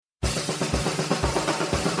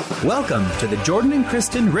Welcome to the Jordan and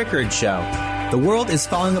Kristen Rickards Show. The world is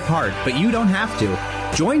falling apart, but you don't have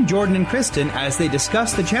to. Join Jordan and Kristen as they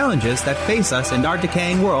discuss the challenges that face us in our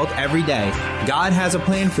decaying world every day. God has a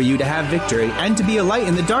plan for you to have victory and to be a light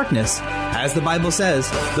in the darkness. As the Bible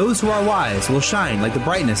says, those who are wise will shine like the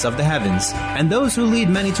brightness of the heavens, and those who lead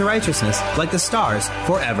many to righteousness like the stars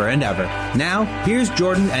forever and ever. Now, here's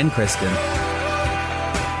Jordan and Kristen.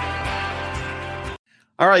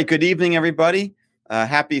 All right, good evening, everybody.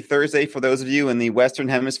 Happy Thursday for those of you in the Western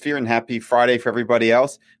Hemisphere, and happy Friday for everybody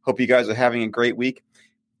else. Hope you guys are having a great week.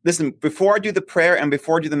 Listen, before I do the prayer and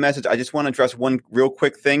before I do the message, I just want to address one real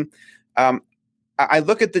quick thing. I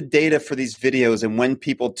look at the data for these videos and when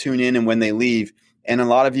people tune in and when they leave, and a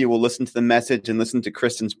lot of you will listen to the message and listen to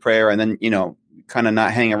Kristen's prayer and then, kind of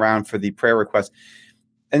not hang around for the prayer request.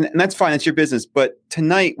 And that's fine. It's your business. But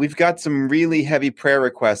tonight, we've got some really heavy prayer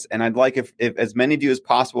requests, and I'd like if as many of you as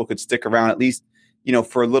possible could stick around at least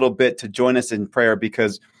for a little bit to join us in prayer,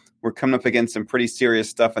 because we're coming up against some pretty serious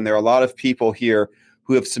stuff. And there are a lot of people here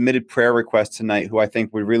who have submitted prayer requests tonight who I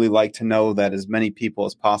think would really like to know that as many people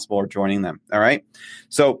as possible are joining them. All right.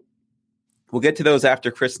 So we'll get to those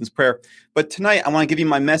after Kristen's prayer. But tonight I want to give you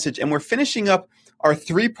my message, and we're finishing up our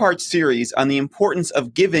 3-part series on the importance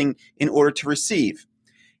of giving in order to receive.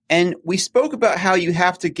 And we spoke about how you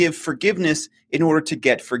have to give forgiveness in order to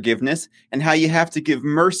get forgiveness, and how you have to give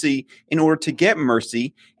mercy in order to get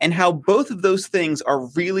mercy, and how both of those things are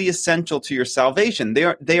really essential to your salvation.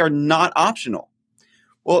 They are not optional.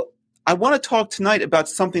 Well, I want to talk tonight about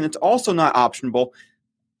something that's also not optional,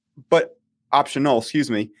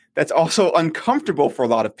 that's also uncomfortable for a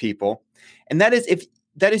lot of people. And that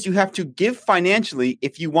is you have to give financially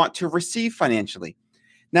if you want to receive financially.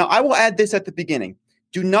 Now, I will add this at the beginning.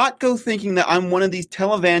 Do not go thinking that I'm one of these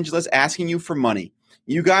televangelists asking you for money.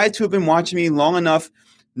 You guys who have been watching me long enough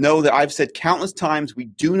know that I've said countless times we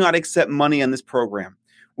do not accept money on this program.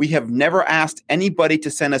 We have never asked anybody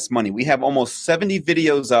to send us money. We have almost 70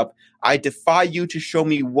 videos up. I defy you to show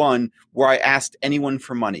me one where I asked anyone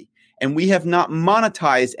for money. And we have not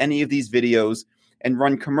monetized any of these videos and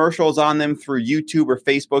run commercials on them through YouTube or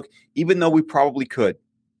Facebook, even though we probably could.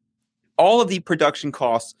 All of the production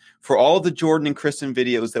costs for all of the Jordan and Kristen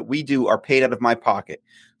videos that we do are paid out of my pocket.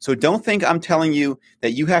 So don't think I'm telling you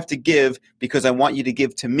that you have to give because I want you to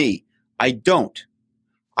give to me. I don't.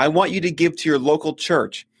 I want you to give to your local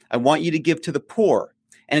church. I want you to give to the poor.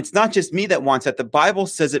 And it's not just me that wants that. The Bible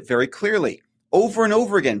says it very clearly. Over and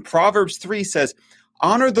over again, Proverbs 3 says,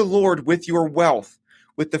 honor the Lord with your wealth,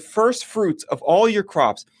 with the first fruits of all your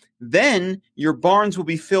crops. Then your barns will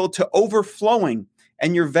be filled to overflowing,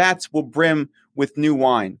 and your vats will brim with new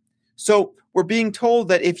wine. So we're being told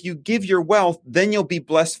that if you give your wealth, then you'll be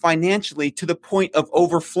blessed financially to the point of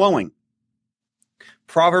overflowing.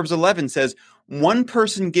 Proverbs 11 says, one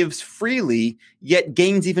person gives freely, yet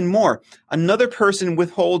gains even more. Another person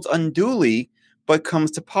withholds unduly, but comes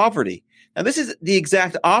to poverty. Now, this is the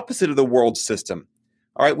exact opposite of the world system.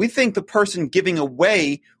 All right, we think the person giving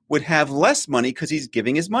away would have less money because he's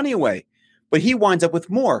giving his money away, but he winds up with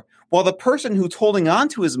more, while the person who's holding on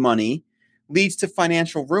to his money leads to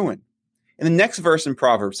financial ruin. And the next verse in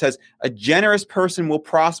Proverbs says, a generous person will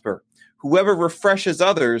prosper. Whoever refreshes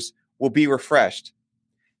others will be refreshed.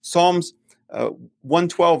 Psalms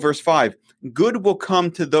 112, verse 5, good will come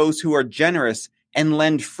to those who are generous and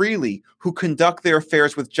lend freely, who conduct their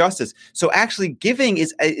affairs with justice. So actually giving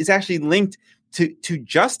is actually linked to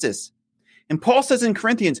justice. And Paul says in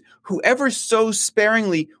Corinthians, whoever sows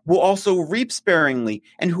sparingly will also reap sparingly,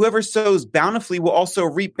 and whoever sows bountifully will also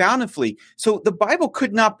reap bountifully. So the Bible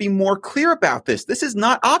could not be more clear about this. This is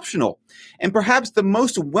not optional. And perhaps the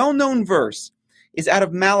most well-known verse is out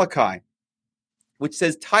of Malachi, which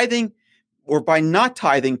says tithing, or by not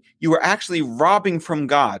tithing, you are actually robbing from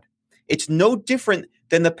God. It's no different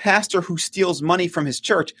than the pastor who steals money from his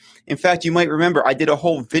church. In fact, you might remember I did a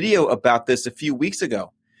whole video about this a few weeks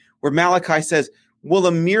ago, where Malachi says, will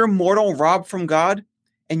a mere mortal rob from God?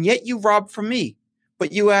 And yet you rob from me.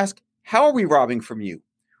 But you ask, how are we robbing from you?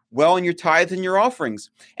 Well, in your tithes and your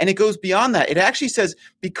offerings. And it goes beyond that. It actually says,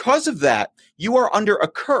 because of that, you are under a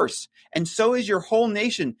curse, and so is your whole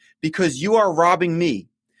nation, because you are robbing me.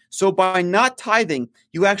 So by not tithing,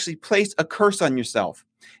 you actually place a curse on yourself.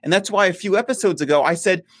 And that's why a few episodes ago, I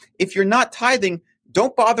said, if you're not tithing,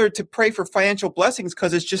 don't bother to pray for financial blessings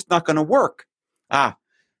because it's just not going to work.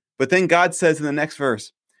 But then God says in the next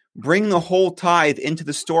verse, bring the whole tithe into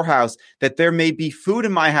the storehouse that there may be food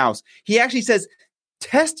in my house. He actually says,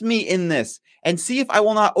 test me in this and see if I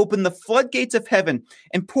will not open the floodgates of heaven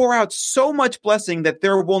and pour out so much blessing that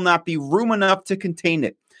there will not be room enough to contain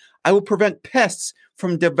it. I will prevent pests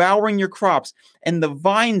from devouring your crops, and the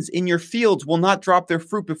vines in your fields will not drop their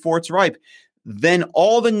fruit before it's ripe. Then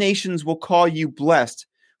all the nations will call you blessed,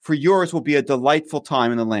 for yours will be a delightful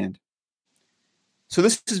time in the land. So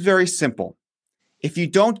this is very simple. If you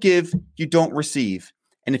don't give, you don't receive.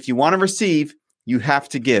 And if you want to receive, you have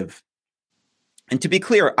to give. And to be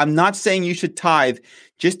clear, I'm not saying you should tithe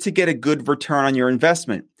just to get a good return on your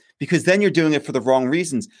investment, because then you're doing it for the wrong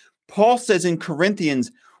reasons. Paul says in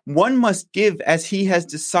Corinthians, one must give as he has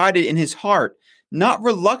decided in his heart, not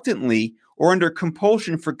reluctantly or under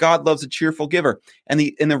compulsion, for God loves a cheerful giver. And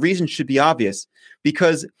the reason should be obvious,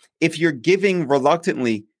 because if you're giving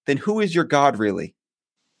reluctantly, then who is your God really?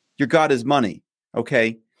 Your God is money,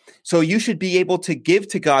 okay? So you should be able to give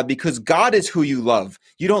to God because God is who you love.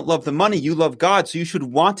 You don't love the money, you love God, so you should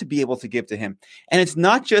want to be able to give to him. And it's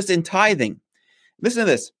not just in tithing. Listen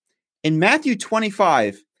to this. In Matthew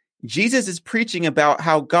 25, Jesus is preaching about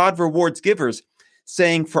how God rewards givers,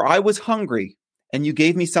 saying, "For I was hungry, and you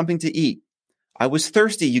gave me something to eat. I was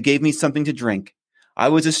thirsty, you gave me something to drink. I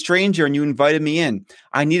was a stranger, and you invited me in.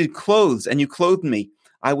 I needed clothes, and you clothed me.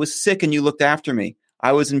 I was sick, and you looked after me.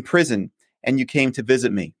 I was in prison, and you came to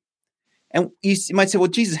visit me." And you might say, well,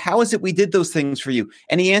 Jesus, how is it we did those things for you?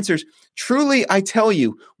 And he answers, truly, I tell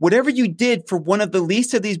you, whatever you did for one of the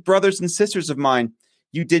least of these brothers and sisters of mine,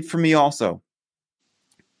 you did for me also.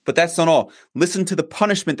 But that's not all. Listen to the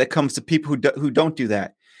punishment that comes to people who don't do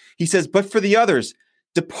that. He says, but for the others,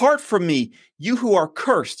 depart from me, you who are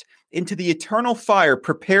cursed, into the eternal fire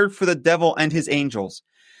prepared for the devil and his angels.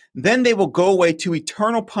 Then they will go away to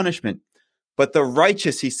eternal punishment, but the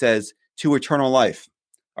righteous, he says, to eternal life.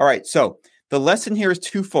 All right, so the lesson here is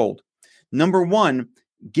twofold. Number one,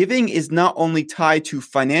 giving is not only tied to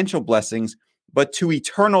financial blessings, but to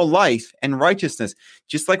eternal life and righteousness.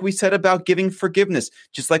 Just like we said about giving forgiveness,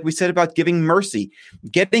 just like we said about giving mercy,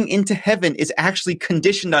 getting into heaven is actually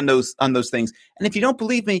conditioned on those things. And if you don't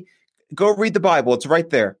believe me, go read the Bible. It's right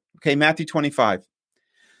there. Okay, Matthew 25.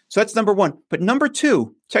 So that's number one. But number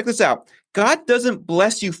two, check this out. God doesn't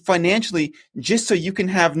bless you financially just so you can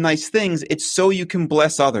have nice things. It's so you can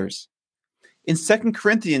bless others. In 2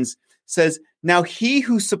 Corinthians says, now he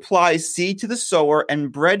who supplies seed to the sower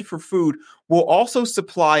and bread for food will also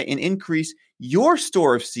supply and increase your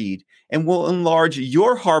store of seed and will enlarge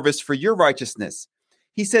your harvest for your righteousness.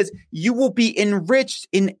 He says, you will be enriched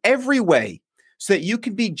in every way so that you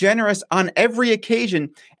can be generous on every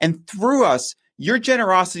occasion. And through us, your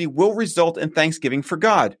generosity will result in thanksgiving for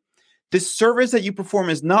God. This service that you perform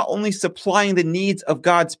is not only supplying the needs of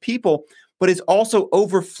God's people, but is also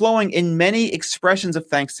overflowing in many expressions of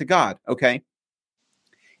thanks to God, okay?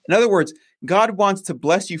 In other words, God wants to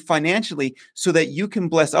bless you financially so that you can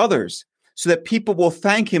bless others, so that people will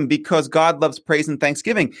thank him because God loves praise and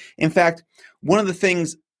thanksgiving. In fact, one of the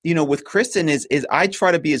things, with Kristen is I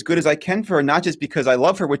try to be as good as I can for her, not just because I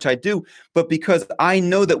love her, which I do, but because I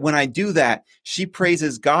know that when I do that, she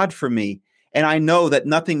praises God for me. And I know that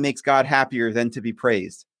nothing makes God happier than to be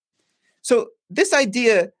praised. So this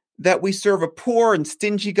idea that we serve a poor and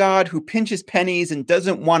stingy God who pinches pennies and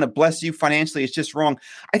doesn't want to bless you financially is just wrong.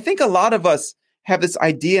 I think a lot of us have this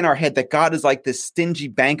idea in our head that God is like this stingy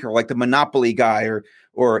banker, like the Monopoly guy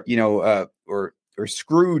or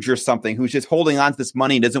Scrooge or something, who's just holding on to this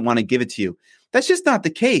money and doesn't want to give it to you. That's just not the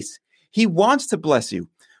case. He wants to bless you.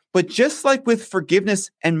 But just like with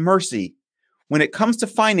forgiveness and mercy, when it comes to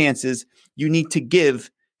finances, you need to give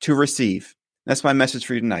to receive. That's my message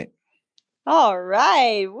for you tonight. All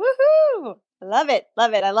right. Woohoo. Love it.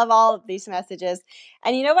 Love it. I love all of these messages.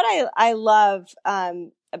 And you know what I love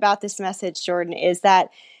about this message, Jordan, is that,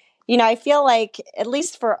 I feel like, at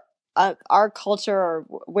least for our culture or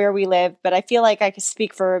where we live, but I feel like I could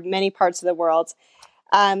speak for many parts of the world.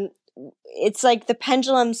 It's like the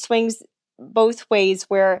pendulum swings both ways,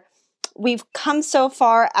 where we've come so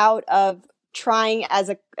far out of trying as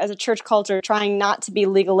a church culture, trying not to be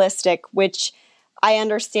legalistic, which I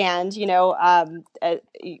understand,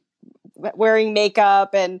 wearing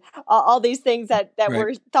makeup and all these things that right.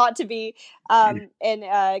 We're thought to be, and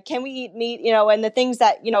can we eat meat, and the things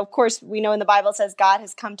that, of course, we know in the Bible says God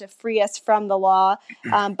has come to free us from the law,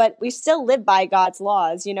 but we still live by God's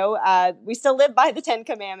laws, we still live by the 10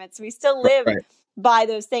 Commandments. We still live right. by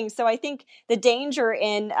those things. So I think the danger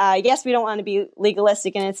in, yes, we don't want to be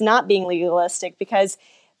legalistic, and it's not being legalistic, because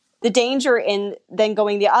the danger in then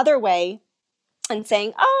going the other way and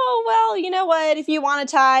saying, oh, well, you know what, if you want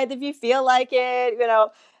to tithe, if you feel like it,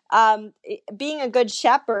 being a good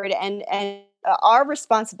shepherd and our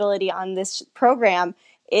responsibility on this program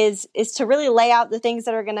is to really lay out the things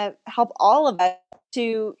that are going to help all of us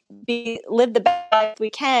to live the best life we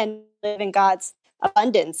can, live in God's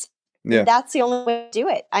abundance. Yeah. That's the only way to do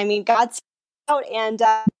it. I mean, God's out, and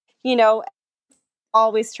you know,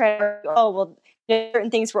 always try to, certain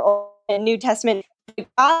things were old in New Testament.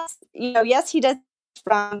 God, yes, He does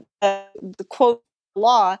from the quote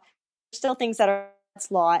law. There's still things that are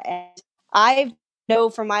God's law, and I know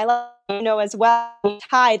from my life, as well,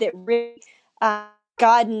 tie that really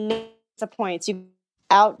God knows the points. You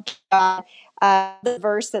out the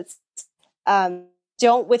verse that's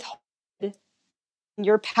don't withhold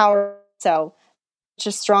your power. So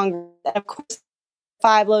just strong. And of course,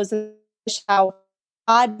 5 loaves and how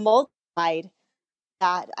God multiplied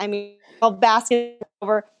that. I mean, basket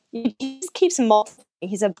over. He just keeps multiplying.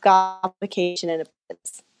 He's a God multiplication and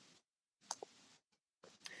abundance.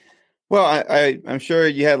 Well, I'm sure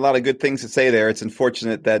you had a lot of good things to say there. It's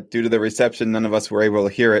unfortunate that due to the reception, none of us were able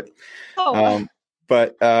to hear it.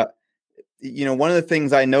 But one of the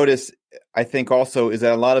things I notice, I think also, is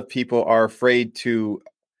that a lot of people are afraid to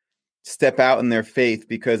step out in their faith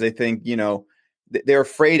because they think, they're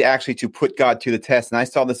afraid actually to put God to the test. And I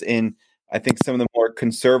saw this in, I think, some of the more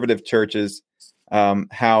conservative churches,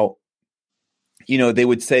 how, they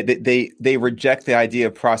would say that they reject the idea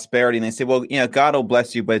of prosperity, and they say, well, God will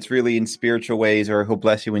bless you, but it's really in spiritual ways, or He'll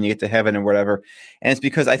bless you when you get to heaven or whatever. And it's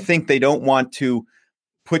because I think they don't want to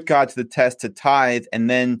put God to the test to tithe and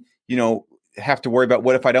then, have to worry about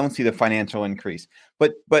what if I don't see the financial increase.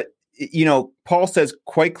 But Paul says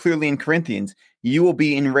quite clearly in Corinthians, you will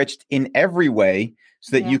be enriched in every way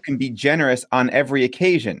so that you can be generous on every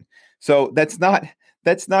occasion. So that's not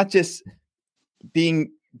just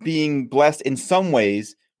being blessed in some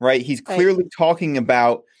ways, right? He's clearly talking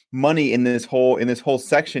about money in this whole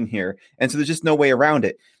section here. And so there's just no way around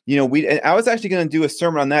it. I was actually going to do a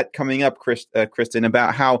sermon on that coming up, Kristen,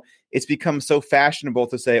 about how it's become so fashionable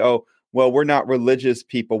to say, oh, well, we're not religious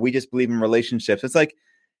people. We just believe in relationships. It's like,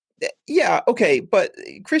 yeah, okay, but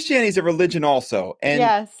Christianity is a religion also. And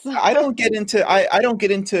yes. I don't get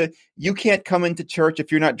into you can't come into church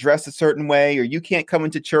if you're not dressed a certain way, or you can't come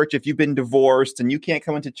into church if you've been divorced, and you can't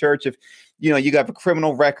come into church if you have a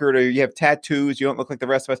criminal record, or you have tattoos, you don't look like the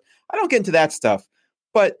rest of us. I don't get into that stuff.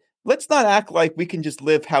 But let's not act like we can just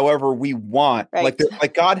live however we want. Right.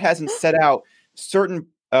 Like God hasn't set out certain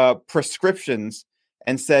prescriptions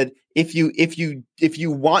and said, if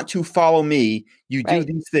you want to follow me, you do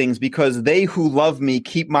these things, because they who love me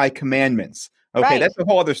keep my commandments. Okay, that's a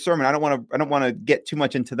whole other sermon. I don't want to get too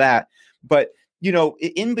much into that. But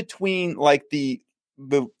in between, like the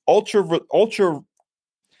ultra,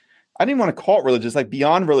 I didn't want to call it religious, like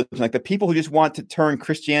beyond religion, like the people who just want to turn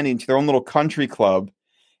Christianity into their own little country club,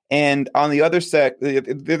 and on the other side,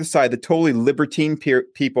 the totally libertine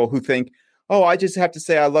people who think, oh, I just have to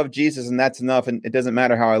say I love Jesus and that's enough, and it doesn't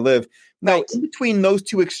matter how I live. No, in between those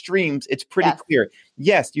two extremes, it's pretty clear.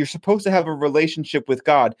 Yes, you're supposed to have a relationship with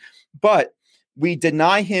God, but we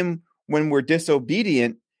deny Him when we're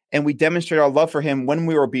disobedient, and we demonstrate our love for Him when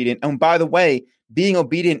we're obedient. And by the way, being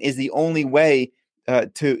obedient is the only way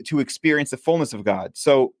to experience the fullness of God.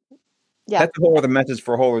 So that's a whole other message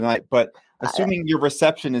for a whole night. But assuming your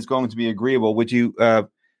reception is going to be agreeable, would you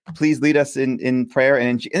please lead us in prayer?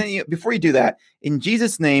 And before you do that, in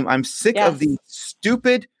Jesus' name, I'm sick of the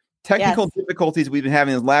stupid technical difficulties we've been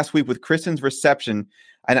having this last week with Kristen's reception.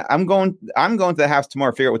 And I'm going to the house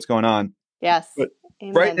tomorrow to figure out what's going on. Yes. But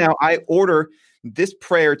right now, I order this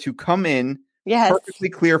prayer to come in perfectly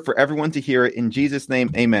clear for everyone to hear it. In Jesus' name,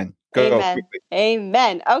 amen. Amen.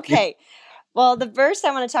 Amen. Okay. Well, the verse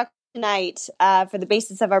I want to talk tonight for the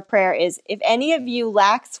basis of our prayer is, if any of you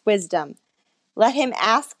lacks wisdom, let him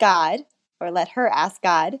ask God, or let her ask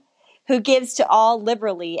God, who gives to all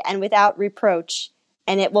liberally and without reproach,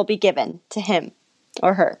 and it will be given to him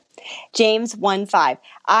or her. James 1:5.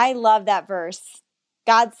 I love that verse.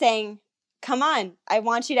 God's saying, come on, I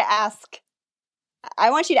want you to ask. I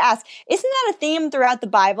want you to ask. Isn't that a theme throughout the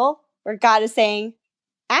Bible, where God is saying,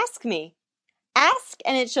 ask me. Ask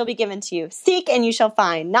and it shall be given to you. Seek and you shall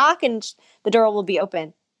find. Knock and the door will be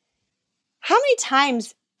open. How many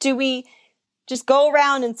times do we just go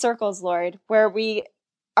around in circles, Lord, where we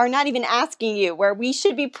are not even asking you, where we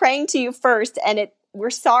should be praying to you first, and we're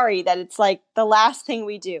sorry that it's like the last thing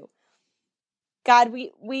we do? God,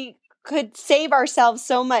 we could save ourselves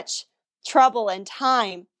so much trouble and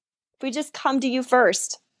time if we just come to you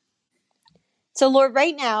first. So, Lord,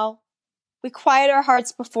 right now, we quiet our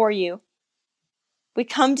hearts before you. We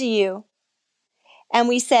come to you and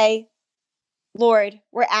we say, Lord,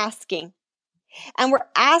 we're asking. And we're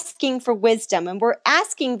asking for wisdom. And we're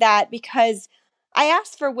asking that because I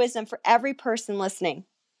ask for wisdom for every person listening.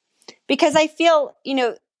 Because I feel,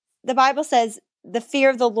 the Bible says the fear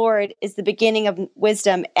of the Lord is the beginning of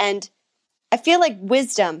wisdom. And I feel like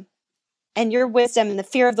wisdom and your wisdom and the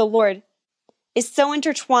fear of the Lord is so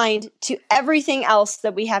intertwined to everything else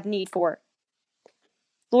that we have need for.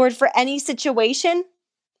 Lord, for any situation,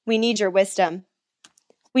 we need your wisdom.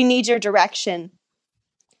 We need your direction.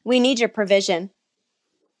 We need your provision.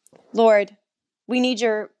 Lord, we need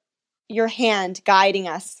your hand guiding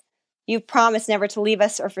us. You've promised never to leave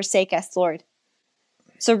us or forsake us, Lord.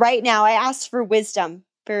 So right now, I ask for wisdom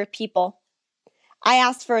for your people. I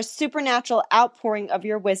ask for a supernatural outpouring of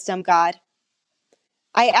your wisdom, God.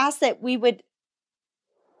 I ask that we would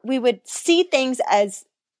see things as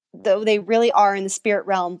though they really are in the spirit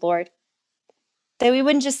realm, Lord. That we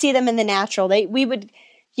wouldn't just see them in the natural. You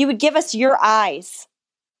would give us your eyes,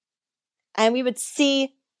 and we would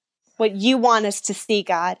see what you want us to see,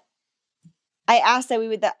 God. I ask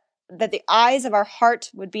that that the eyes of our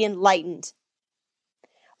heart would be enlightened.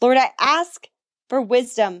 Lord, I ask for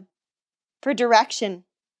wisdom, for direction.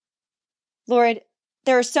 Lord,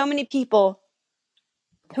 there are so many people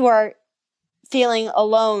who are feeling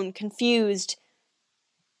alone, confused.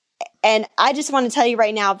 And I just want to tell you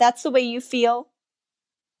right now, if that's the way you feel,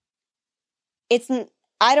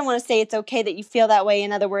 I don't want to say it's okay that you feel that way.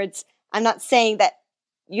 In other words, I'm not saying that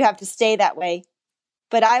you have to stay that way.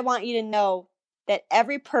 But I want you to know that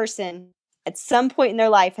every person at some point in their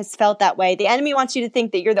life has felt that way. The enemy wants you to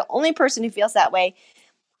think that you're the only person who feels that way.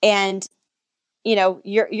 And,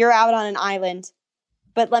 you're out on an island.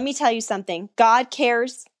 But let me tell you something. God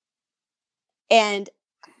cares. And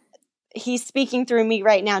he's speaking through me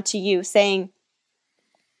right now to you, saying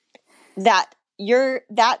that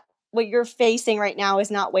what you're facing right now is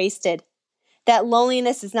not wasted. That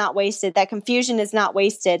loneliness is not wasted. That confusion is not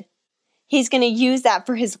wasted. He's going to use that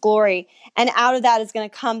for his glory. And out of that is going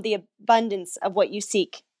to come the abundance of what you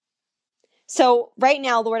seek. So right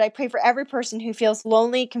now, Lord, I pray for every person who feels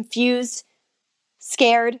lonely, confused,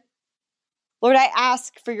 scared. Lord, I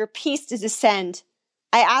ask for your peace to descend.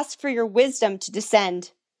 I ask for your wisdom to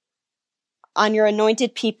descend on your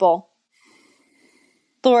anointed people.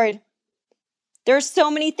 Lord, there are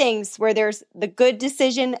so many things where there's the good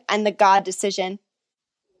decision and the God decision.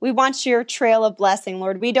 We want your trail of blessing,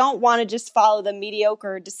 Lord. We don't want to just follow the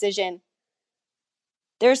mediocre decision.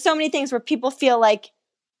 There are so many things where people feel like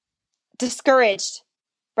discouraged.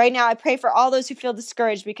 Right now, I pray for all those who feel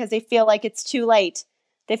discouraged because they feel like it's too late.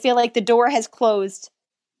 They feel like the door has closed.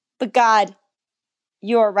 But God,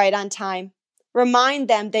 you are right on time. Remind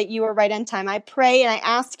them that you are right on time. I pray and I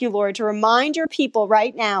ask you, Lord, to remind your people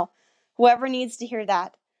right now, whoever needs to hear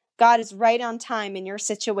that, God is right on time in your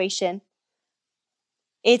situation.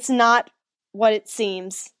 It's not what it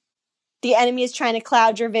seems. The enemy is trying to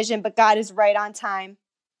cloud your vision, but God is right on time.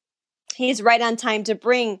 He is right on time to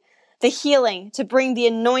bring the healing, to bring the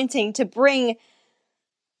anointing, to bring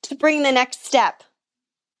the next step.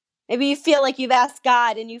 Maybe you feel like you've asked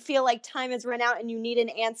God and you feel like time has run out and you need an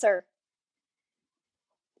answer.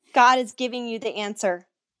 God is giving you the answer.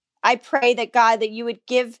 I pray that God, that you would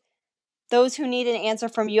give those who need an answer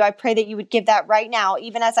from you, I pray that you would give that right now,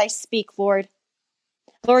 even as I speak, Lord.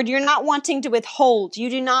 Lord, you're not wanting to withhold. You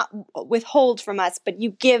do not withhold from us, but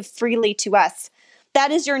you give freely to us.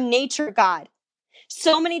 That is your nature, God.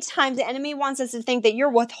 So many times the enemy wants us to think that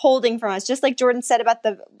you're withholding from us, just like Jordan said about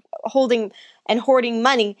the holding and hoarding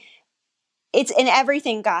money. It's in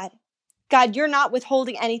everything, God. God, you're not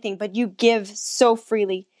withholding anything, but you give so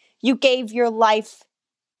freely. You gave your life.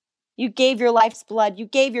 You gave your life's blood. You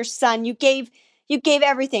gave your son. You gave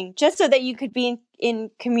everything just so that you could be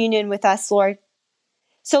in communion with us, Lord.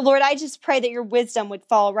 So, Lord, I just pray that your wisdom would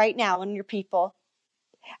fall right now on your people.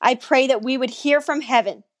 I pray that we would hear from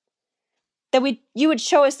heaven, that you would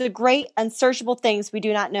show us the great, unsearchable things we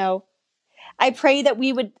do not know. I pray that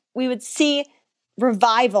we would see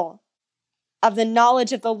revival of the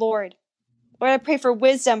knowledge of the Lord. Lord, I pray for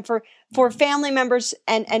wisdom for family members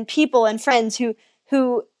and people and friends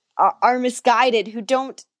who are misguided, who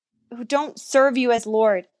don't serve you as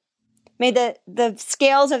Lord. May the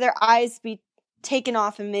scales of their eyes be taken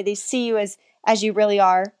off and may they see you as you really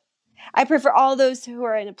are. I pray for all those who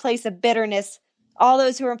are in a place of bitterness, all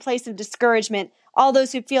those who are in a place of discouragement, all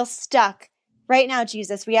those who feel stuck. Right now,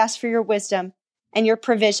 Jesus, we ask for your wisdom and your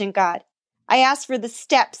provision, God. I ask for the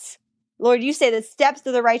steps. Lord, you say the steps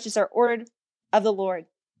of the righteous are ordered of the Lord.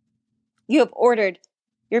 You have ordered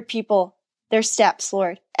your people, their steps,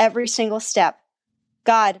 Lord, every single step.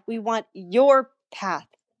 God, we want your path.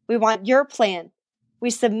 We want your plan. We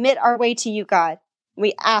submit our way to you, God.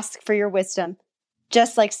 We ask for your wisdom,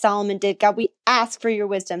 just like Solomon did. God, we ask for your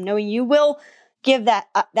wisdom, knowing you will give that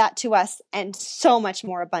to us and so much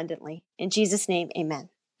more abundantly. In Jesus' name, amen.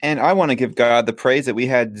 And I want to give God the praise that we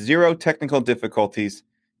had zero technical difficulties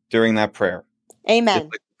during that prayer. Amen. Just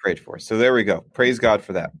like the prayed for. So there we go. Praise God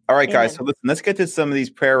for that. All right, guys. Amen. So listen, let's get to some of these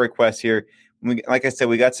prayer requests here. Like I said,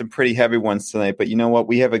 we got some pretty heavy ones tonight, but you know what?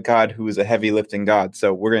 We have a God who is a heavy lifting God.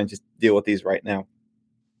 So we're going to just deal with these right now.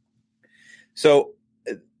 So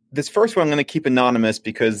this first one I'm going to keep anonymous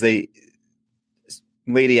because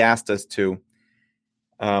lady asked us to.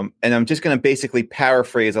 And I'm just going to basically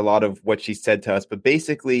paraphrase a lot of what she said to us. But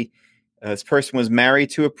basically, this person was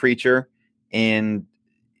married to a preacher, and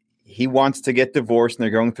he wants to get divorced, and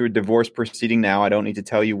they're going through a divorce proceeding now. I don't need to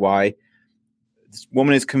tell you why. This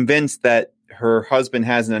woman is convinced that her husband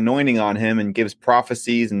has an anointing on him and gives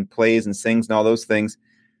prophecies and plays and sings and all those things.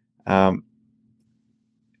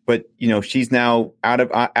 But, you know, she's now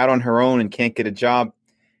out on her own and can't get a job.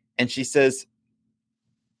 And she says,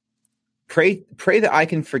 pray that I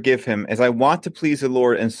can forgive him, as I want to please the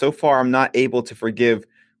Lord, and so far I'm not able to forgive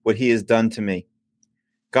what he has done to me.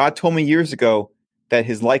 God told me years ago that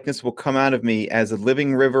his likeness will come out of me as a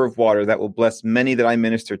living river of water that will bless many that I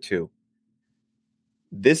minister to.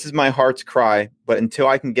 This is my heart's cry, but until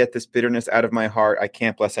I can get this bitterness out of my heart, I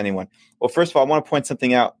can't bless anyone. Well, first of all, I want to point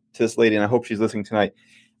something out to this lady, and I hope she's listening tonight.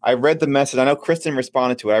 I read the message. I know Kristen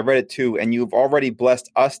responded to it. I read it too, and you've already blessed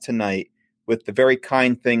us tonight with the very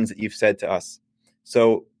kind things that you've said to us.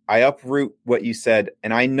 So I uproot what you said,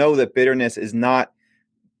 and I know that bitterness is not,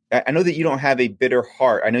 I know that you don't have a bitter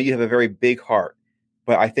heart. I know you have a very big heart,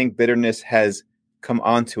 but I think bitterness has come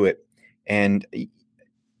onto it. And,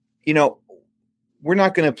 you know, we're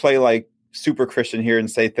not going to play like super Christian here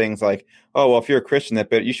and say things like, oh, well, if you're a Christian, that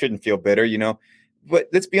bitter, you shouldn't feel bitter, you know. But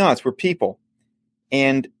let's be honest, we're people.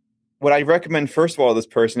 And what I recommend, first of all, this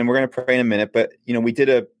person, and we're going to pray in a minute, but, you know, we did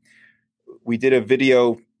a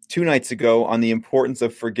video 2 nights ago on the importance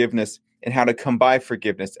of forgiveness and how to come by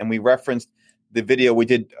forgiveness. And we referenced the video we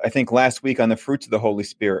did, I think, last week on the fruits of the Holy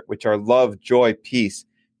Spirit, which are love, joy, peace,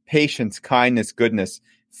 patience, kindness, goodness,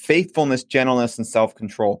 faithfulness, gentleness, and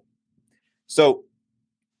self-control. So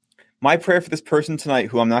my prayer for this person tonight,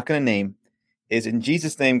 who I'm not going to name, is in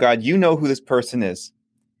Jesus' name, God, you know who this person is.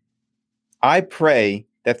 I pray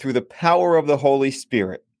that through the power of the Holy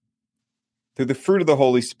Spirit, through the fruit of the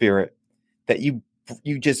Holy Spirit, that you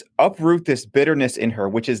just uproot this bitterness in her,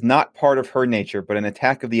 which is not part of her nature, but an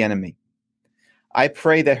attack of the enemy. I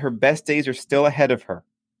pray that her best days are still ahead of her.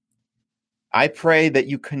 I pray that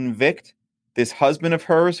you convict this husband of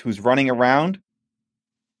hers who's running around.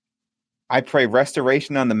 I pray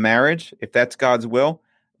restoration on the marriage, if that's God's will.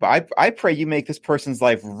 But I pray you make this person's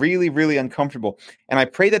life really, really uncomfortable. And I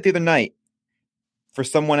prayed that the other night for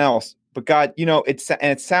someone else. But God, you know, it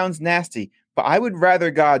sounds nasty, but I would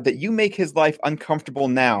rather, God, that you make his life uncomfortable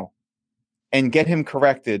now and get him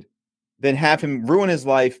corrected than have him ruin his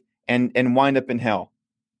life and wind up in hell.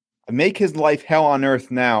 Make his life hell on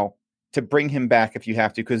earth now to bring him back if you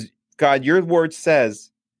have to. Because, God, your word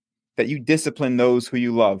says that you discipline those who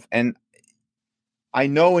you love. And I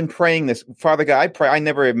know in praying this, Father God, I pray I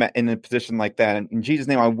never am in a position like that. And in Jesus'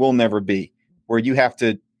 name, I will never be, where you have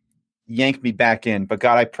to yank me back in. But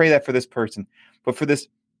God, I pray that for this person, but for this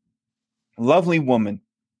lovely woman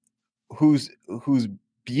whose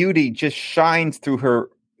beauty just shines through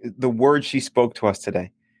the words she spoke to us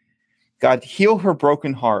today. God, heal her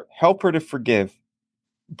broken heart. Help her to forgive.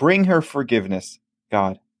 Bring her forgiveness,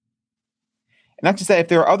 God. And not to say if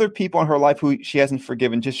there are other people in her life who she hasn't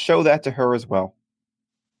forgiven, just show that to her as well.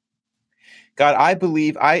 God, I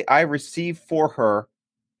believe I receive for her,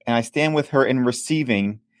 and I stand with her in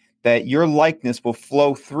receiving that your likeness will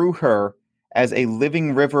flow through her as a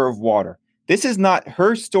living river of water. This is not,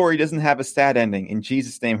 her story doesn't have a sad ending in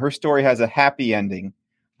Jesus' name. Her story has a happy ending.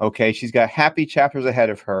 Okay. She's got happy chapters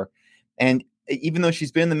ahead of her. And even though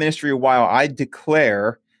she's been in the ministry a while, I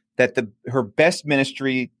declare that her best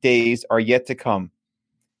ministry days are yet to come.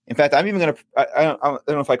 In fact, I'm even going to, I don't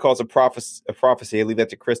know if I call it a prophecy. I leave that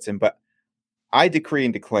to Kristen, but I decree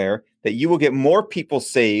and declare that you will get more people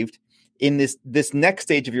saved in this next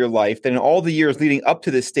stage of your life than in all the years leading up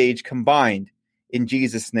to this stage combined, in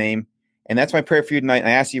Jesus' name. And that's my prayer for you tonight. And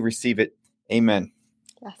I ask you to receive it. Amen.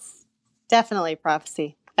 Yes, definitely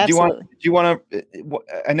prophecy. Absolutely. Do you want to,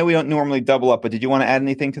 I know we don't normally double up, but did you want to add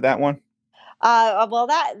anything to that one? Well,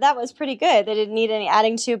 that was pretty good. They didn't need any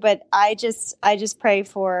adding to, but I just pray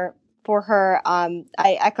for her. I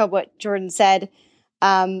echo what Jordan said.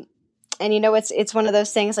 And you know, it's one of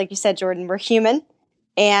those things, like you said, Jordan, we're human.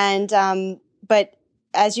 And, but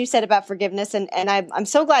as you said about forgiveness, and I'm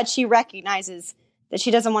so glad she recognizes that she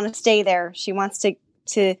doesn't want to stay there. She wants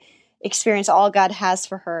to experience all God has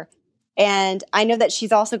for her. And I know that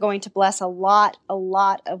she's also going to bless a lot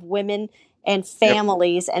of women and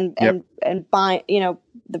families and bind,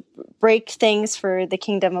 break things for the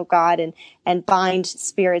kingdom of God and bind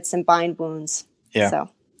spirits and bind wounds. Yeah. So,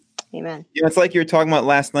 amen. It's like you were talking about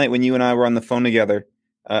last night when you and I were on the phone together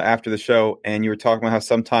after the show, and you were talking about how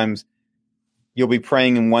sometimes you'll be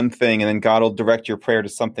praying in one thing and then God will direct your prayer to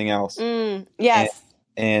something else. Yes.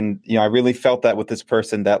 And I really felt that with this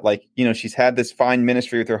person that, like, she's had this fine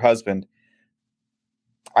ministry with her husband.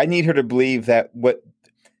 I need her to believe that what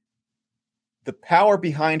the power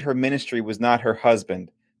behind her ministry was not her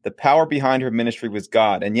husband. The power behind her ministry was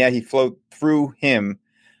God. And he flowed through him,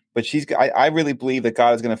 but I really believe that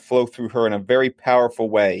God is going to flow through her in a very powerful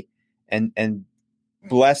way and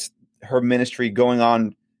bless her ministry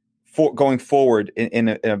going forward in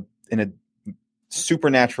a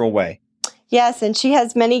supernatural way. Yes, and she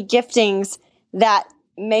has many giftings that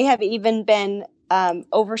may have even been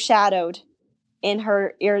overshadowed in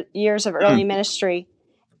her years of early ministry.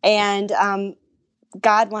 And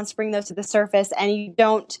God wants to bring those to the surface. And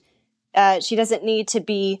she doesn't need to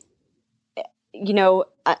be,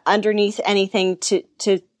 underneath anything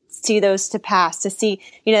to see those to pass, to see,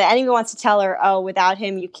 the enemy wants to tell her, oh, without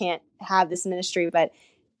him, you can't have this ministry. But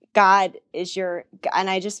God is and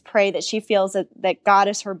I just pray that she feels that God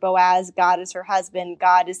is her Boaz, God is her husband,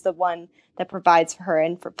 God is the one that provides for her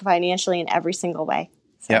and financially in every single way.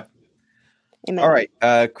 So, yep. Amen. All right,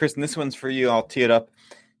 Kristen, this one's for you. I'll tee it up.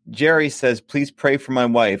 Jerry says, please pray for my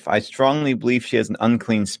wife. I strongly believe she has an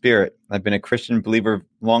unclean spirit. I've been a Christian believer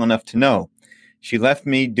long enough to know. She left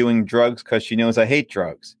me doing drugs because she knows I hate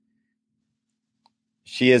drugs.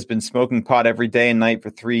 She has been smoking pot every day and night for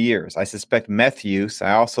 3 years. I suspect meth use.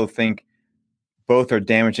 I also think both are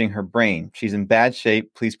damaging her brain. She's in bad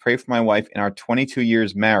shape. Please pray for my wife in our 22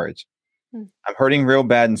 years marriage. I'm hurting real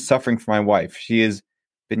bad and suffering for my wife. She has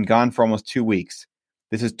been gone for almost 2 weeks.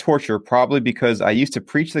 This is torture, probably because I used to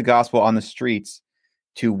preach the gospel on the streets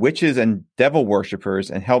to witches and devil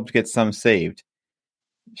worshippers and helped get some saved.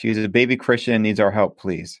 She is a baby Christian and needs our help,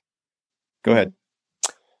 please. Go ahead.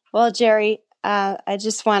 Well, Jerry, I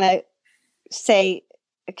just want to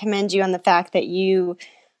commend you on the fact that you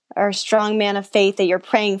are a strong man of faith, that you're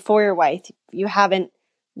praying for your wife. You haven't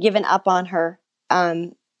given up on her,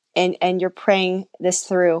 and you're praying this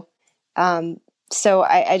through. So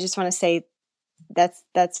I just want to say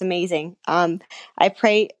that's amazing. I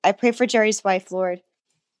pray for Jerry's wife, Lord.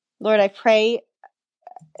 Lord, I pray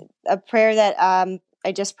a prayer that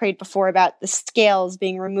I just prayed before about the scales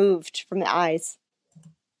being removed from the eyes.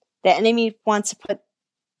 The enemy wants to put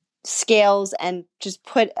scales and just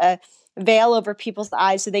put a veil over people's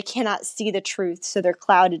eyes so they cannot see the truth, so they're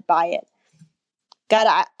clouded by it.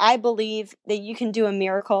 God, I believe that you can do a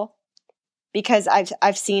miracle because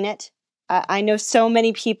I've seen it. I know so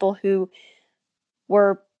many people who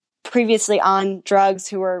were previously on drugs,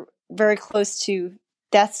 who were very close to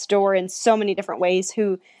death's door in so many different ways,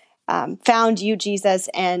 who found you, Jesus,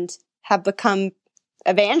 and have become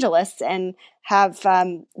evangelists and have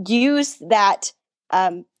used that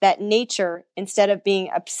nature instead of being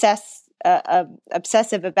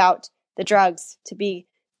obsessive about the drugs to be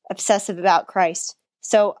obsessive about Christ.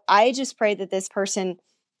 So I just pray that this person,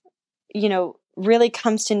 really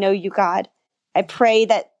comes to know you, God. I pray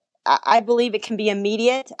that I believe it can be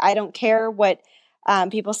immediate. I don't care what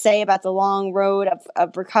people say about the long road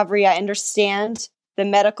of recovery. I understand the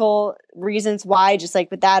medical reasons why, just like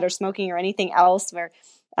with that or smoking or anything else, where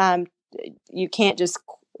they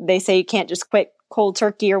say you can't just quit cold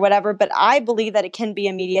turkey or whatever, but I believe that it can be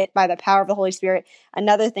immediate by the power of the Holy Spirit.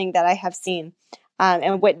 Another thing that I have seen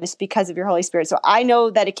and witnessed because of your Holy Spirit. So I know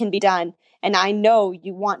that it can be done, and I know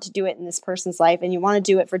you want to do it in this person's life, and you want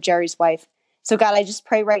to do it for Jerry's wife. So God, I just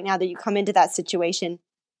pray right now that you come into that situation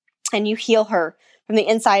and you heal her from the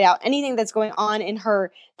inside out. Anything that's going on in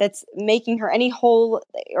her that's making her any hole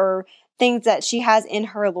or things that she has in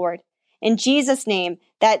her, Lord, in Jesus' name,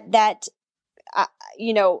 that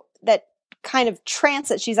kind of trance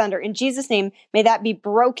that she's under, in Jesus' name, may that be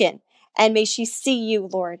broken, and may she see you,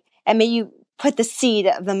 Lord, and may you put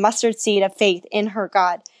the mustard seed of faith in her,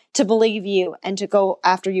 God, to believe you and to go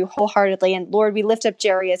after you wholeheartedly. And Lord, we lift up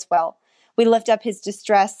Jerry as well. We lift up his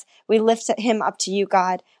distress. We lift him up to you,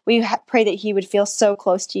 God. We pray that he would feel so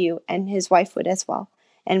close to you, and his wife would as well,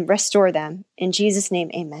 and restore them. In Jesus'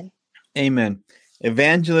 name, amen. Amen.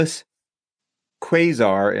 Evangelist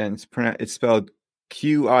Quasar, and it's spelled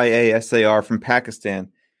Qiasar, from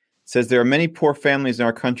Pakistan, says there are many poor families in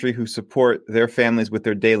our country who support their families with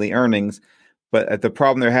their daily earnings, but the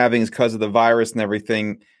problem they're having is because of the virus and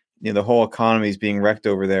everything. The whole economy is being wrecked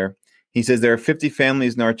over there. He says there are 50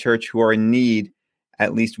 families in our church who are in need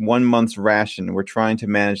at least 1 month's ration. We're trying to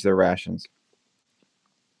manage their rations.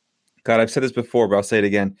 God, I've said this before, but I'll say it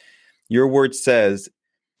again. Your word says,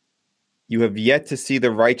 you have yet to see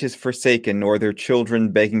the righteous forsaken, nor their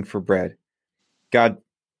children begging for bread. God,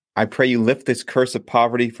 I pray you lift this curse of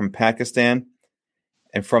poverty from Pakistan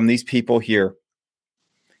and from these people here.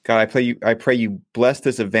 God, I pray you bless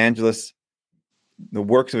this evangelist, the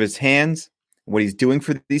works of his hands, what he's doing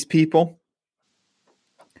for these people.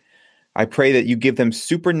 I pray that you give them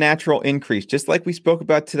supernatural increase, just like we spoke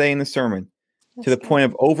about today in the sermon, to the point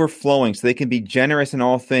of overflowing so they can be generous in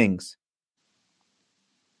all things.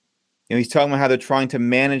 He's talking about how they're trying to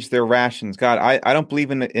manage their rations. God, I don't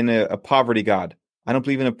believe in a poverty God. I don't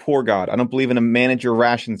believe in a poor God. I don't believe in a manage your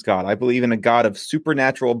rations God. I believe in a God of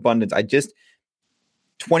supernatural abundance. I just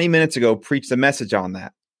 20 minutes ago preached a message on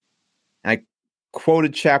that. And I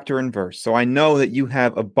quoted chapter and verse. So I know that you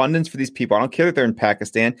have abundance for these people. I don't care if they're in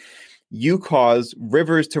Pakistan. You cause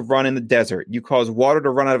rivers to run in the desert. You cause water to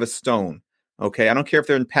run out of a stone. Okay, I don't care if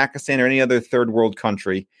they're in Pakistan or any other third world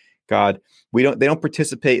country. God, they don't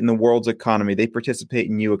participate in the world's economy. They participate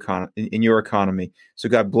in your economy. So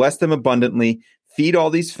God, bless them abundantly. Feed all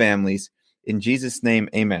these families. In Jesus' name,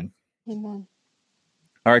 amen. Amen.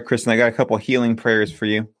 All right, Kristen, I got a couple healing prayers for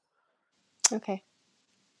you. Okay.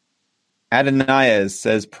 Adonias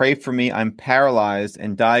says, pray for me. I'm paralyzed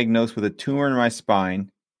and diagnosed with a tumor in my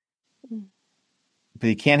spine, but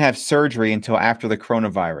he can't have surgery until after the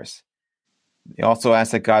coronavirus. He also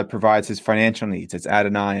asks that God provides his financial needs. It's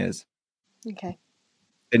Adonias. Okay.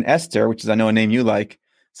 And Esther, which is I know a name you like,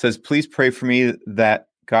 says, please pray for me that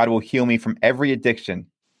God will heal me from every addiction.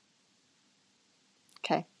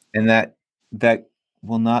 Okay. And that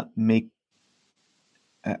will not make,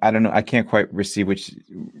 I don't know, I can't quite read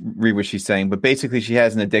what she's saying, but basically she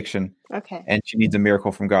has an addiction. Okay. And she needs a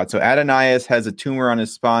miracle from God. So Adonias has a tumor on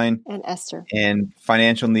his spine. And Esther. And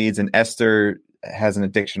financial needs. And Esther has an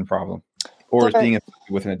addiction problem. Or is being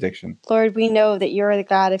afflicted with an addiction. Lord, we know that you're the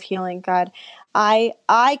God of healing, God. I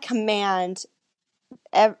command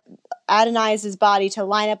Adonias' body to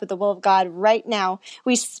line up with the will of God right now.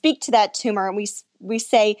 We speak to that tumor and we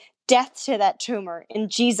say death to that tumor in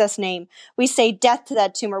Jesus' name. We say death to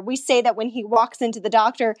that tumor. We say that when he walks into the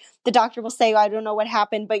doctor will say, I don't know what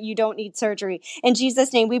happened, but you don't need surgery. In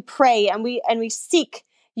Jesus' name, we pray and we seek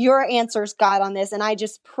your answers, God, on this. And I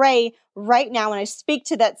just pray right now and I speak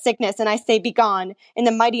to that sickness and I say, be gone in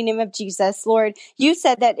the mighty name of Jesus. Lord, you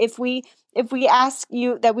said that if we ask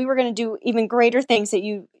you that we were going to do even greater things that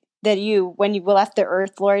you when you left the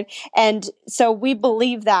earth, Lord. And so we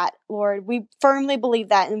believe that, Lord. We firmly believe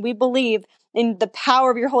that. And we believe in the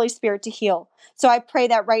power of your Holy Spirit to heal. So I pray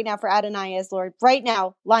that right now for Adonias, Lord. Right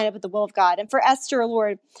now, line up with the will of God. And for Esther,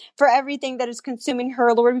 Lord, for everything that is consuming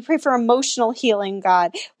her, Lord, we pray for emotional healing,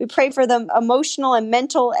 God. We pray for the emotional and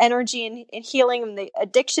mental energy and healing and the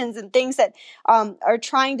addictions and things that are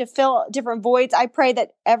trying to fill different voids. I pray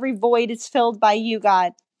that every void is filled by you,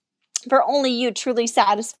 God. For only you truly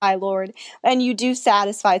satisfy, Lord, and you do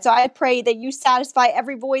satisfy. So I pray that you satisfy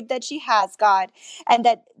every void that she has, God, and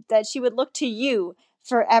that she would look to you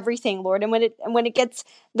for everything, Lord. And when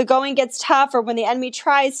the going gets tough, or when the enemy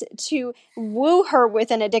tries to woo her with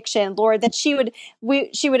an addiction, Lord, that she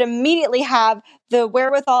would immediately have the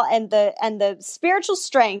wherewithal and the spiritual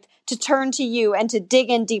strength to turn to you and to dig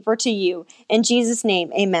in deeper to you. In Jesus'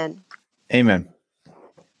 name, amen. Amen.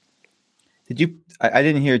 I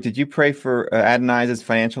didn't hear. Did you pray for Adonias'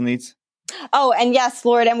 financial needs? Oh, and yes,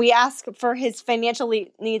 Lord. And we ask for his financial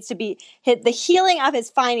needs to be the healing of his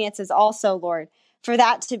finances also, Lord, for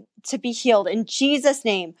that to be healed. In Jesus'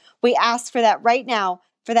 name, we ask for that right now,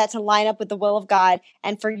 for that to line up with the will of God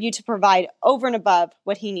and for you to provide over and above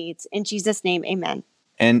what he needs. In Jesus' name, amen.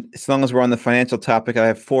 And as long as we're on the financial topic, I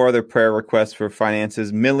have 4 other prayer requests for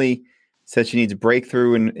finances. Millie says she needs a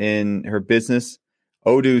breakthrough in her business.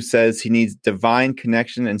 Odu says he needs divine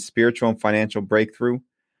connection and spiritual and financial breakthrough.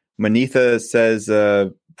 Manitha says,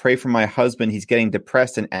 pray for my husband. He's getting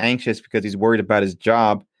depressed and anxious because he's worried about his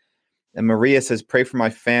job. And Maria says, pray for my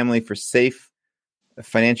family for safe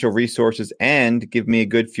financial resources and give me a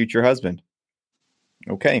good future husband.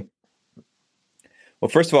 Okay. Well,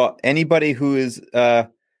 first of all, anybody who is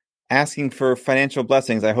asking for financial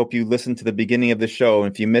blessings, I hope you listened to the beginning of the show.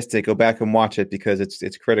 And if you missed it, go back and watch it because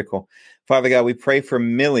it's critical. Father God, we pray for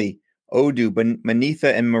Millie, Odu,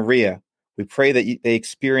 Manitha, and Maria. We pray that they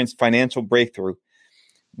experience financial breakthrough.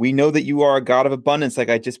 We know that you are a God of abundance, like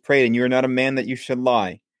I just prayed, and you're not a man that you should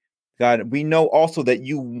lie. God, we know also that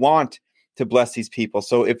you want to bless these people.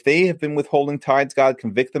 So if they have been withholding tithes, God,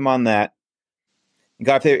 convict them on that.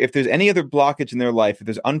 God, if there's any other blockage in their life, if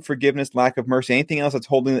there's unforgiveness, lack of mercy, anything else that's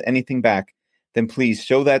holding anything back, then please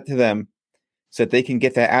show that to them so that they can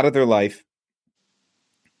get that out of their life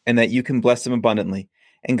and that you can bless them abundantly.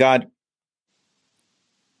 And God,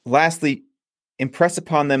 lastly, impress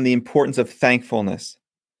upon them the importance of thankfulness,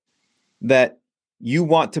 that you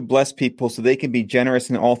want to bless people so they can be generous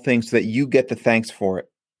in all things so that you get the thanks for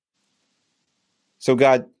it. So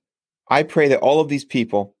God, I pray that all of these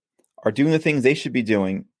people are doing the things they should be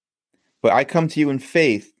doing, but I come to you in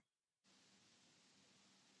faith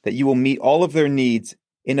that you will meet all of their needs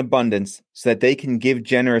in abundance so that they can give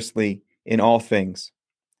generously in all things.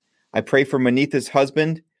 I pray for Manitha's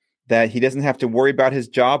husband that he doesn't have to worry about his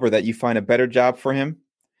job, or that you find a better job for him.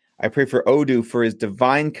 I pray for Odu for his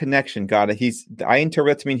divine connection, God. I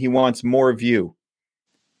interpret that to mean he wants more of you.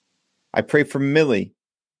 I pray for Millie,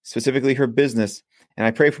 specifically her business. And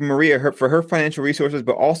I pray for Maria for her financial resources,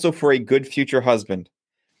 but also for a good future husband.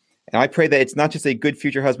 And I pray that it's not just a good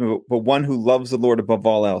future husband, but one who loves the Lord above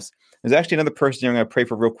all else. There's actually another person I'm going to pray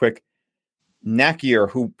for real quick. Nakir,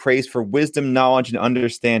 who prays for wisdom, knowledge, and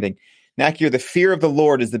understanding. Nakir, the fear of the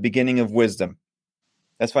Lord is the beginning of wisdom.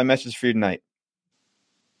 That's my message for you tonight.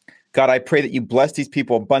 God, I pray that you bless these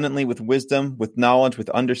people abundantly with wisdom, with knowledge, with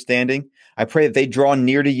understanding. I pray that they draw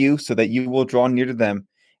near to you so that you will draw near to them.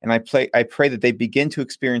 And I pray that they begin to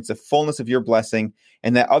experience the fullness of your blessing,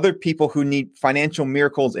 and that other people who need financial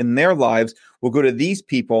miracles in their lives will go to these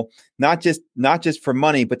people, not just for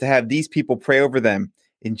money, but to have these people pray over them.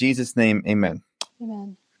 In Jesus' name, amen.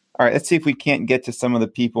 Amen. All right, let's see if we can't get to some of the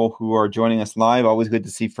people who are joining us live. Always good to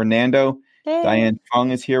see Fernando. Hey. Diane Fung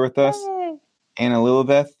is here with us. Hey. Anna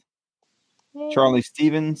Lilibeth. Hey. Charlie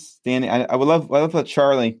Stevens. Danny. I love about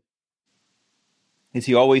Charlie is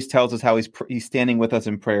he always tells us how he's standing with us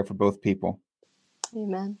in prayer for both people.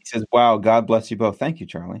 Amen. He says, wow, God bless you both. Thank you,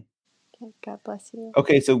 Charlie. Okay, God bless you.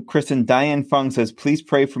 Okay, so Kristen, Diane Fung says, please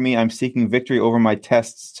pray for me. I'm seeking victory over my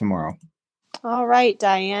tests tomorrow. All right,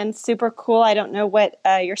 Diane. Super cool. I don't know what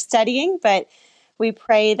you're studying, but we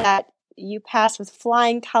pray that you pass with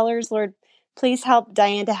flying colors. Lord, please help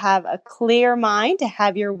Diane to have a clear mind, to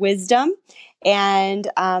have your wisdom. And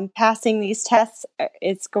passing these tests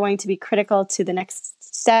is going to be critical to the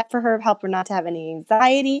next step for her. Help her not to have any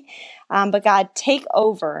anxiety. But God, take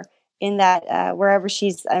over in that wherever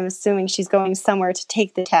I'm assuming she's going somewhere to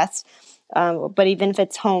take the test. But even if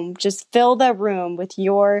it's home, just fill the room with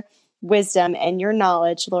your wisdom and your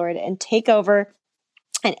knowledge, Lord, and take over.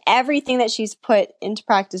 And everything that she's put into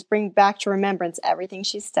practice, bring back to remembrance everything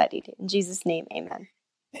she's studied. In Jesus' name, amen.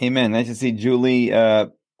 Amen. Nice to see Julie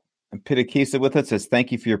Pitakisa with us. Says,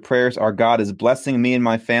 thank you for your prayers. Our God is blessing me and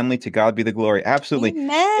my family. To God be the glory. Absolutely.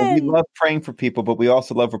 Amen. And we love praying for people, but we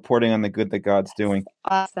also love reporting on the good that God's doing.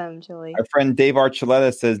 Awesome, Julie. Our friend Dave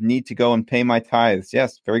Archuleta says, need to go and pay my tithes.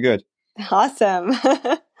 Yes, very good. Awesome.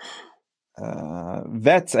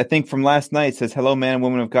 Vets, I think from last night, says, hello, man and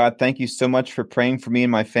woman of God. Thank you so much for praying for me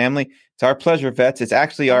and my family. It's our pleasure, Vets. It's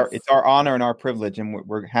actually it's our honor and our privilege, and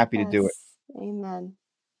we're happy to do it. Amen.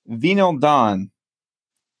 Vino Don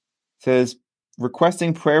says,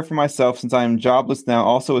 requesting prayer for myself since I am jobless now,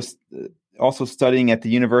 also studying at the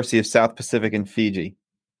University of South Pacific in Fiji.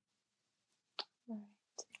 Do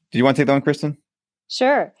you want to take that one, Kristen?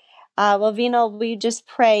 Sure. Well, Vino, we just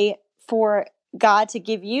pray for God to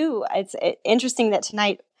give you. It's interesting that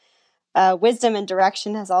tonight wisdom and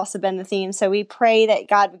direction has also been the theme. So we pray that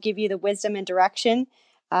God would give you the wisdom and direction.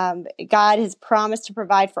 God has promised to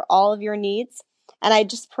provide for all of your needs. And I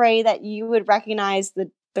just pray that you would recognize the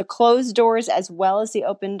closed doors as well as the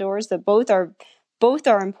open doors, that both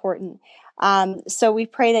are important. So we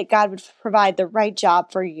pray that God would provide the right job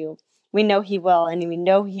for you. We know He will, and we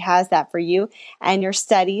know He has that for you. And your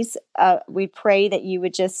studies, we pray that you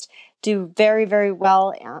would just do very, very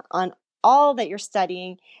well on all that you're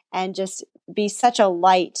studying, and just be such a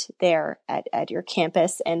light there at your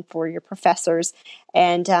campus and for your professors,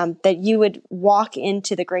 and that you would walk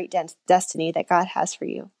into the great destiny that God has for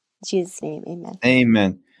you. In Jesus' name, amen.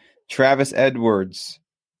 Amen. Travis Edwards,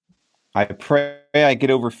 I pray I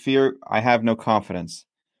get over fear. I have no confidence.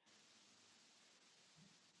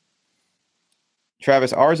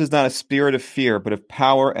 Travis, ours is not a spirit of fear, but of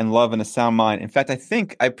power and love and a sound mind. In fact, I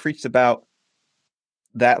think I preached about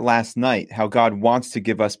that last night, how God wants to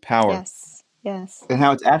give us power. Yes. And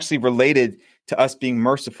how it's actually related to us being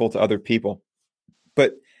merciful to other people.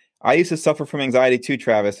 But I used to suffer from anxiety too,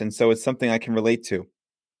 Travis, and so it's something I can relate to.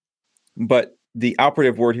 But the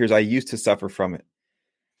operative word here is I used to suffer from it.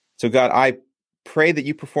 So God, I pray that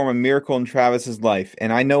you perform a miracle in Travis's life.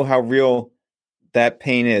 And I know how real that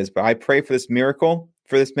pain is, but I pray for this miracle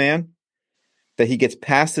for this man, that he gets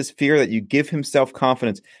past this fear, that you give him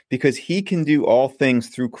self-confidence, because he can do all things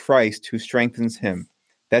through Christ who strengthens him.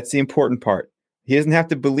 That's the important part. He doesn't have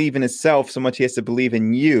to believe in himself so much. He has to believe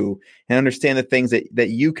in you and understand the things that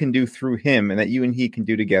you can do through him and that you and he can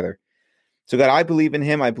do together. So God, I believe in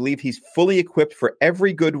him. I believe he's fully equipped for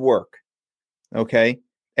every good work. Okay?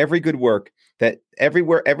 Every good work, that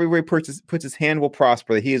everywhere he puts his hand will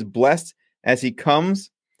prosper, that he is blessed as he comes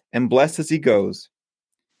and blessed as he goes,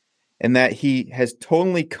 and that he has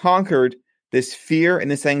totally conquered this fear and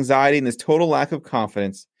this anxiety and this total lack of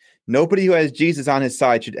confidence. Nobody who has Jesus on his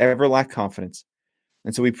side should ever lack confidence.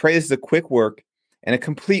 And so we pray this is a quick work and a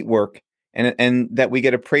complete work, and that we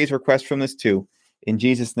get a praise request from this too. In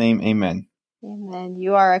Jesus' name, amen. Amen.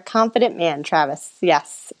 You are a confident man, Travis.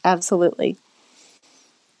 Yes, absolutely.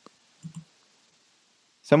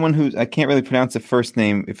 Someone who, I can't really pronounce the first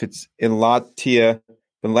name, if it's Ilatia,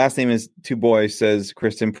 but the last name is two boys, says,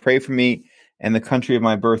 Kristen, pray for me and the country of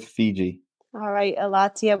my birth, Fiji. All right,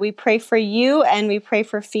 Ilatia, we pray for you and we pray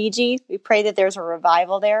for Fiji. We pray that there's a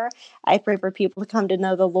revival there. I pray for people to come to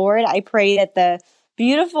know the Lord. I pray that the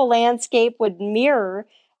beautiful landscape would mirror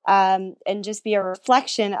and just be a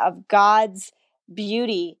reflection of God's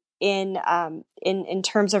beauty in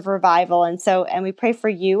terms of revival. And we pray for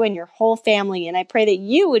you and your whole family. And I pray that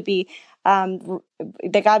you would be,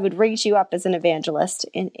 that God would raise you up as an evangelist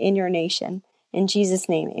in your nation. In Jesus'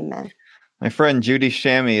 name, amen. My friend Judy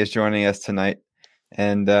Shammy is joining us tonight.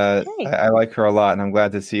 And I like her a lot, and I'm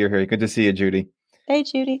glad to see her here. Good to see you, Judy. Hey,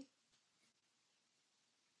 Judy.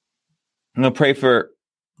 I'm going to pray for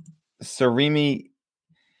Sarimi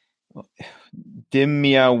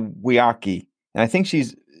Dimiawiaki. And I think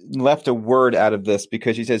she's left a word out of this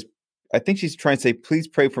because she says, I think she's trying to say, please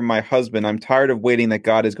pray for my husband. I'm tired of waiting that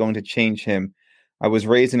God is going to change him. I was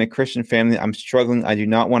raised in a Christian family. I'm struggling. I do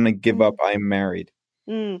not want to give up. I am married.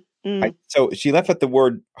 So she left out the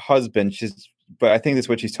word husband. But I think that's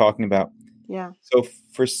what she's talking about. Yeah. So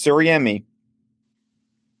for Suriemi,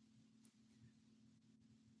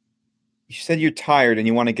 you said you're tired and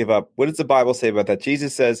you want to give up. What does the Bible say about that?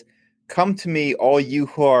 Jesus says, come to me, all you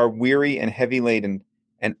who are weary and heavy laden,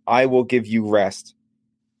 and I will give you rest.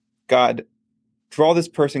 God, draw this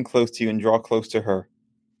person close to you and draw close to her.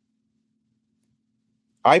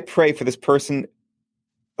 I pray for this person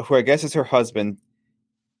who I guess is her husband.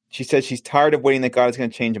 She says she's tired of waiting that God is going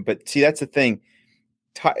to change him. But see, that's the thing.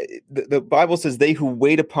 The Bible says they who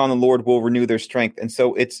wait upon the Lord will renew their strength. And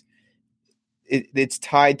so it's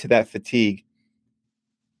tied to that fatigue.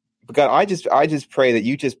 But God, I just pray that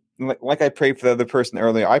you just, like I prayed for the other person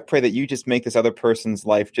earlier, I pray that you just make this other person's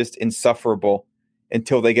life just insufferable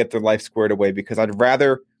until they get their life squared away. Because I'd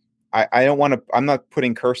rather, I don't want to, I'm not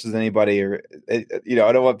putting curses on anybody, or, I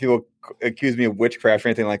don't want people accuse me of witchcraft or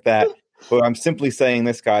anything like that. But I'm simply saying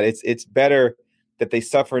this, God, it's better that they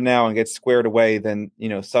suffer now and get squared away than,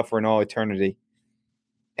 suffer in all eternity.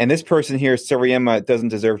 And this person here, Sariema, doesn't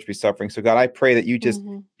deserve to be suffering. So God, I pray that you just,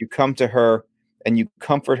 you come to her and you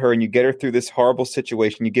comfort her and you get her through this horrible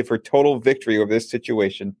situation. You give her total victory over this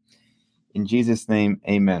situation. In Jesus' name,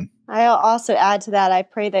 amen. I'll also add to that. I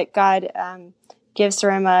pray that God gives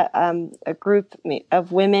Sariema a group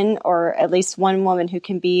of women, or at least one woman who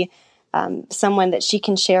can be someone that she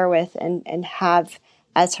can share with and have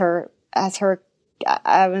as her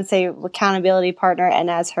I would say accountability partner, and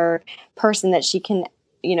as her person that she can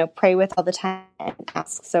pray with all the time and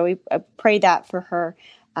ask. So we pray that for her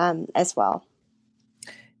as well.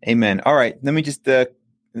 Amen. All right, let me just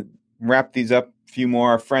wrap these up. A few more.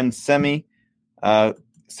 Our friend Semi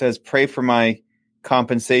says, pray for my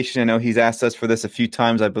compensation. I know he's asked us for this a few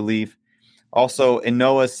times, I believe. Also,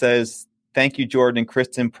 Inoa says, thank you, Jordan and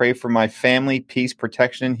Kristen. Pray for my family, peace,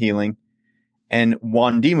 protection, and healing. And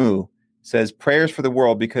Wandimu says, prayers for the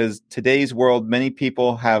world, because today's world, many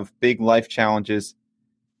people have big life challenges,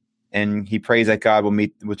 and he prays that God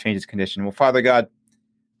will change his condition. Well, Father God,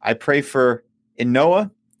 I pray for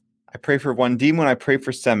Inoa, I pray for Wandimu, and I pray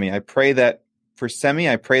for Semi. I pray that for Semi,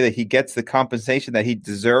 I pray that he gets the compensation that he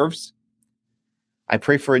deserves. I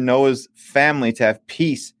pray for Inoa's family to have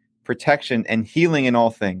peace, protection, and healing in all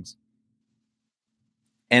things.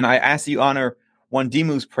 And I ask that you honor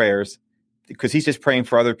Wandimu's prayers, because he's just praying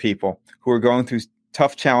for other people who are going through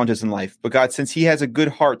tough challenges in life. But God, since he has a good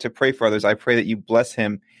heart to pray for others, I pray that you bless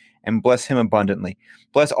him and bless him abundantly.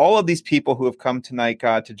 Bless all of these people who have come tonight,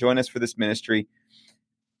 God, to join us for this ministry.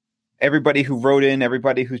 Everybody who wrote in,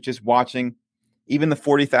 everybody who's just watching, even the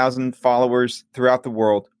 40,000 followers throughout the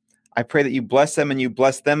world. I pray that you bless them and you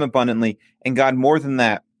bless them abundantly. And God, more than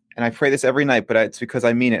that, and I pray this every night, but it's because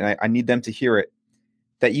I mean it, and I need them to hear it,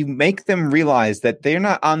 that you make them realize that they're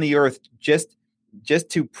not on the earth just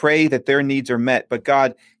to pray that their needs are met. But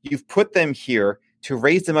God, you've put them here to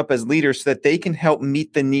raise them up as leaders so that they can help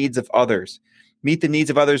meet the needs of others. meet the needs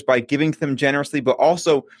of others by giving to them generously, but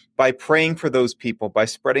also by praying for those people, by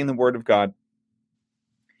spreading the word of God.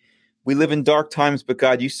 We live in dark times, but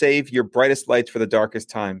God, you save your brightest lights for the darkest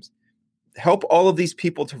times. Help all of these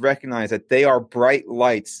people to recognize that they are bright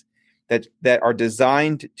lights that are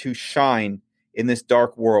designed to shine in this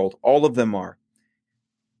dark world. All of them are.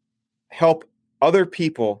 Help other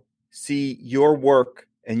people see your work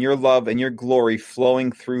and your love and your glory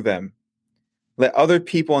flowing through them. Let other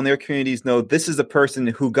people in their communities know this is the person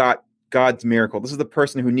who got God's miracle. This is the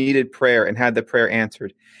person who needed prayer and had the prayer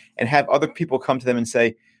answered. And have other people come to them and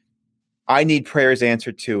say, I need prayers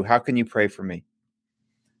answered too. How can you pray for me?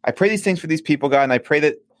 I pray these things for these people, God, and I pray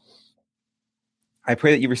that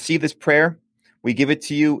you receive this prayer. We give it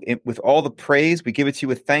to you with all the praise. We give it to you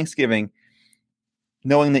with thanksgiving,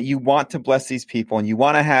 knowing that you want to bless these people and you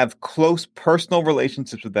want to have close personal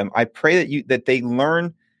relationships with them. I pray that they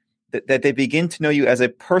learn, that they begin to know you as a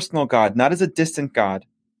personal God, not as a distant God,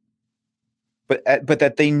 but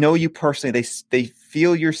that they know you personally. They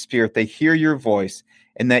feel your spirit, they hear your voice,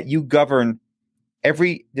 and that you govern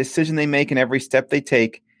every decision they make and every step they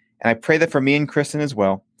take. And I pray that for me and Kristen as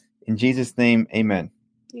well. In Jesus' name, amen.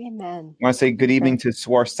 Amen. I want to say good evening to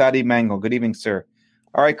Swarsadi Mangal. Good evening, sir.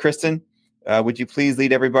 All right, Kristen, would you please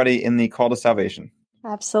lead everybody in the call to salvation?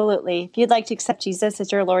 Absolutely. If you'd like to accept Jesus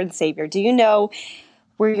as your Lord and Savior, do you know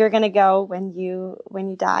where you're going to go when you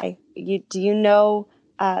die? Do you know,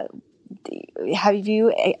 have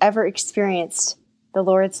you ever experienced the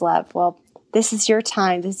Lord's love? Well, this is your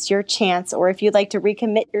time. This is your chance. Or if you'd like to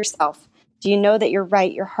recommit yourself, do you know that you're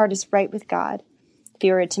right? Your heart is right with God. If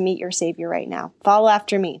you were to meet your Savior right now, follow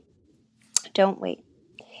after me. Don't wait.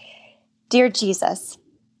 Dear Jesus,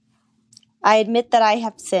 I admit that I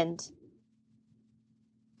have sinned.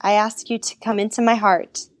 I ask you to come into my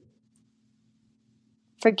heart.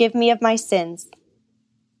 Forgive me of my sins.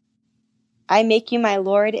 I make you my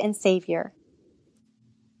Lord and Savior.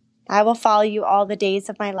 I will follow you all the days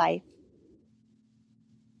of my life.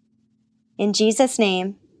 In Jesus'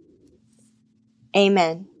 name,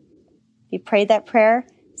 amen. If you prayed that prayer,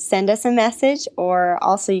 send us a message, or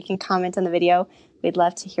also you can comment on the video. We'd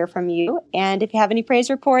love to hear from you. And if you have any praise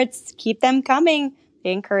reports, keep them coming.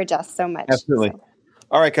 They encourage us so much. Absolutely. So.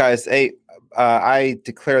 All right, guys. Hey, I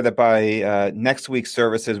declare that by next week's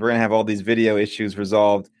services, we're going to have all these video issues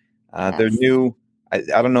resolved. Yes. They're new.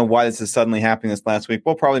 I don't know why this is suddenly happening this last week.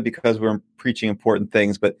 Well, probably because we're preaching important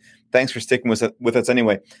things, but thanks for sticking with us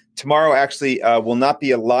anyway. Tomorrow actually will not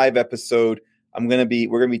be a live episode. We're going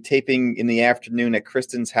to be taping in the afternoon at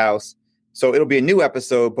Kristen's house. So it'll be a new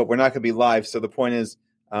episode, but we're not going to be live. So the point is,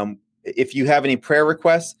 if you have any prayer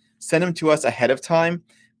requests, send them to us ahead of time,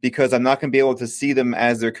 because I'm not going to be able to see them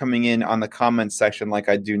as they're coming in on the comments section like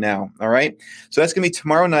I do now. All right. So that's going to be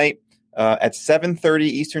tomorrow night at 7:30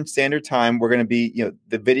 Eastern Standard Time. We're going to be,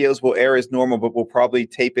 the videos will air as normal, but we'll probably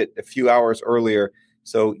tape it a few hours earlier.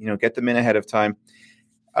 So, get them in ahead of time.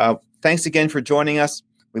 Thanks again for joining us.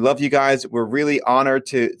 We love you guys. We're really honored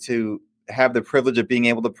to have the privilege of being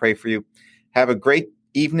able to pray for you. Have a great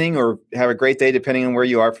evening, or have a great day, depending on where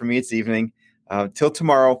you are. For me, it's evening. Till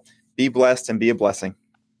tomorrow, be blessed and be a blessing.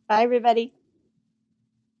 Bye, everybody.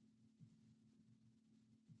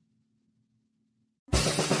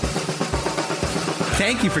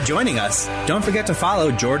 Thank you for joining us. Don't forget to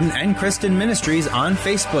follow Jordan and Kristen Ministries on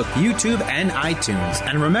Facebook, YouTube, and iTunes.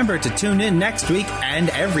 And remember to tune in next week and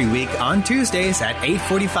every week on Tuesdays at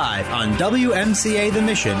 8:45 on WMCA The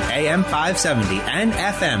Mission, AM 570 and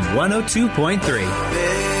FM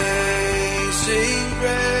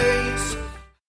 102.3.